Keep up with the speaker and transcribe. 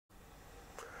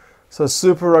So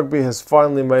Super Rugby has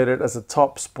finally made it as a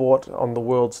top sport on the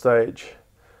world stage.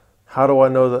 How do I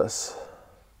know this?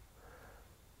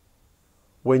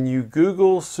 When you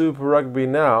Google Super Rugby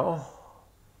now,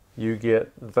 you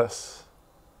get this.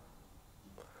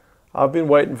 I've been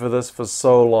waiting for this for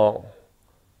so long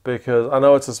because I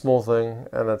know it's a small thing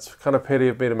and it's kind of petty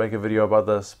of me to make a video about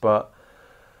this, but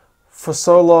for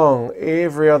so long,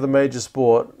 every other major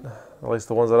sport, at least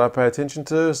the ones that I pay attention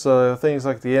to, so things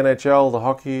like the NHL, the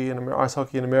hockey and ice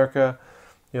hockey in America,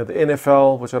 the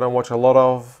NFL, which I don't watch a lot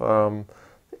of,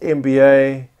 the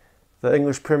NBA, the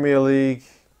English Premier League,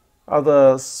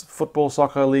 other football,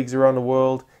 soccer leagues around the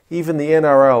world, even the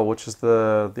NRL, which is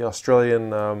the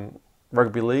Australian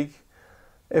rugby league.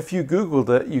 If you Googled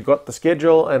it, you got the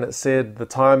schedule and it said the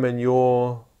time in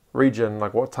your region,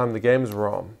 like what time the games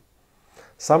were on.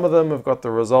 Some of them have got the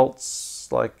results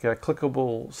like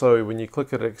clickable, so when you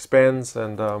click it, it expands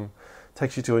and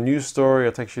takes you to a news story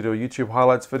or takes you to a YouTube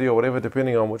highlights video or whatever,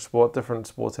 depending on which sport. Different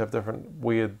sports have different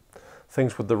weird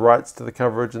things with the rights to the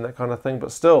coverage and that kind of thing,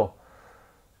 but still,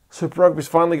 Super Rugby's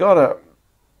finally got it.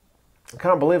 I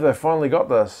can't believe they finally got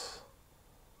this.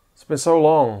 It's been so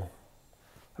long.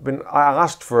 I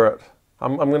asked for it.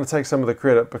 I'm going to take some of the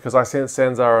credit because I sent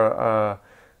Sanzar,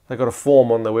 they got a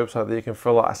form on their website that you can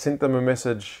fill out. I sent them a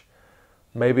message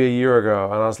maybe a year ago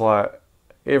and I was like,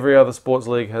 every other sports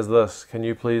league has this. Can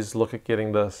you please look at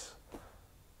getting this?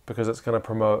 Because it's going to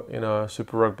promote,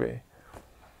 Super Rugby.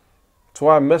 That's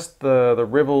why I missed the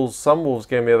Rebels Sunwolves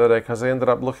game the other day because I ended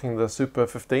up looking at the Super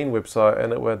 15 website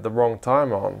and it had the wrong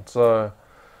time on. So,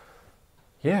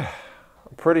 yeah,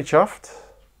 I'm pretty chuffed.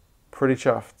 Pretty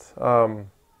chuffed.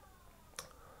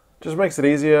 Just makes it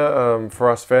easier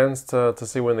for us fans to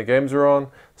see when the games are on,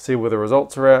 see where the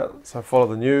results are at, so follow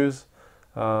the news.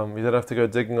 You don't have to go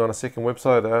digging on a second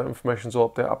website. The information's all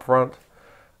up there up front.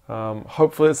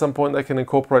 Hopefully at some point they can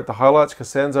incorporate the highlights because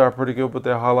Sanzar are pretty good with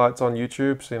their highlights on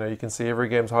YouTube. So, you can see every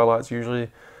game's highlights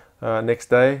usually next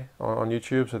day on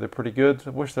YouTube, so they're pretty good. I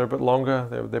wish they're a bit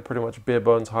longer. They're pretty much bare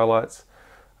bones highlights.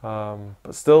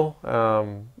 But still,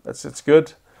 it's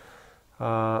good.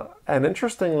 And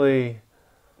interestingly,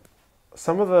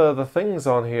 some of the things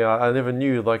on here I never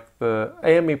knew, like the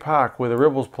AME Park where the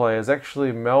Rebels play is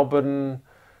actually Melbourne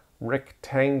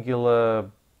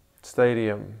Rectangular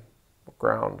Stadium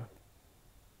ground.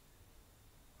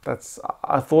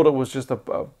 I thought it was just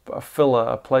a filler,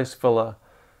 a place filler.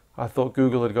 I thought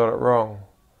Google had got it wrong,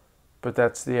 but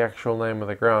that's the actual name of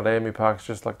the ground. AME Park's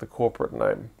just like the corporate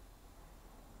name.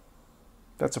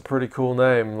 That's a pretty cool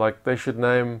name. Like they should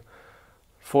name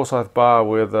Forsyth Bar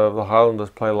where the Highlanders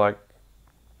play like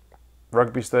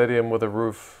Rugby Stadium with a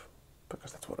roof,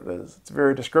 because that's what it is. It's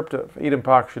very descriptive. Eden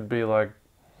Park should be like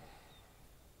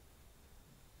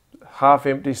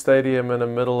half-empty stadium in the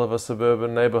middle of a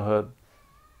suburban neighborhood.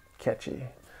 Catchy.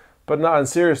 But no, in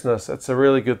seriousness, it's a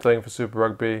really good thing for Super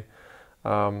Rugby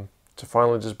to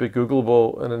finally just be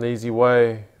Googleable in an easy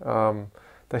way.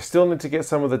 They still need to get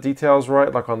some of the details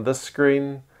right, like on this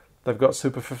screen. They've got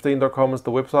super15.com as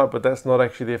the website, but that's not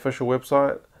actually the official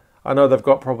website. I know they've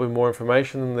got probably more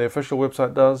information than the official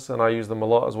website does, and I use them a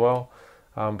lot as well.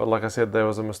 But like I said, there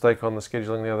was a mistake on the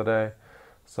scheduling the other day.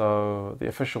 So the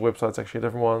official website's actually a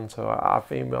different one. So I've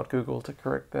emailed Google to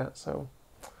correct that. So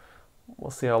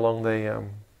we'll see how long they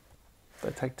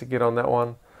take to get on that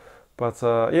one. But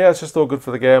yeah, it's just all good for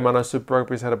the game. I know Super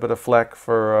Rugby's had a bit of flack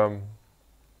for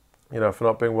for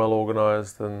not being well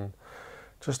organised and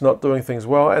just not doing things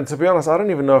well. And to be honest, I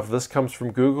don't even know if this comes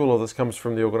from Google or this comes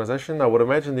from the organization. I would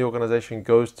imagine the organization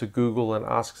goes to Google and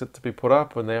asks it to be put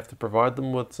up and they have to provide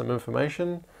them with some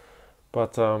information.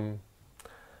 But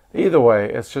either way,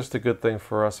 it's just a good thing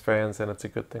for us fans and it's a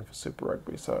good thing for Super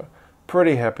Rugby. So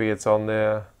pretty happy it's on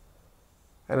there.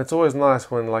 And it's always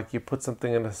nice when like you put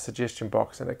something in a suggestion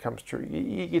box and it comes true.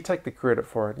 You take the credit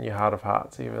for it in your heart of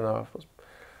hearts, even though it was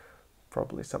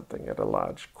probably something at a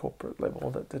large corporate level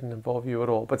that didn't involve you at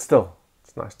all. But still,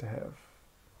 it's nice to have.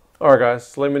 Alright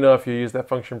guys, let me know if you use that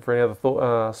function for any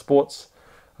other sports.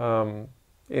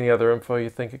 Any other info you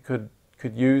think it could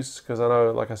use, because I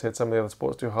know, like I said, some of the other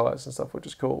sports do highlights and stuff, which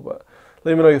is cool. But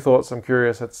let me know your thoughts. I'm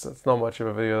curious. It's not much of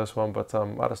a video, this one, but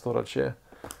I just thought I'd share.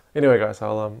 Anyway guys,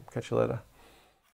 I'll catch you later.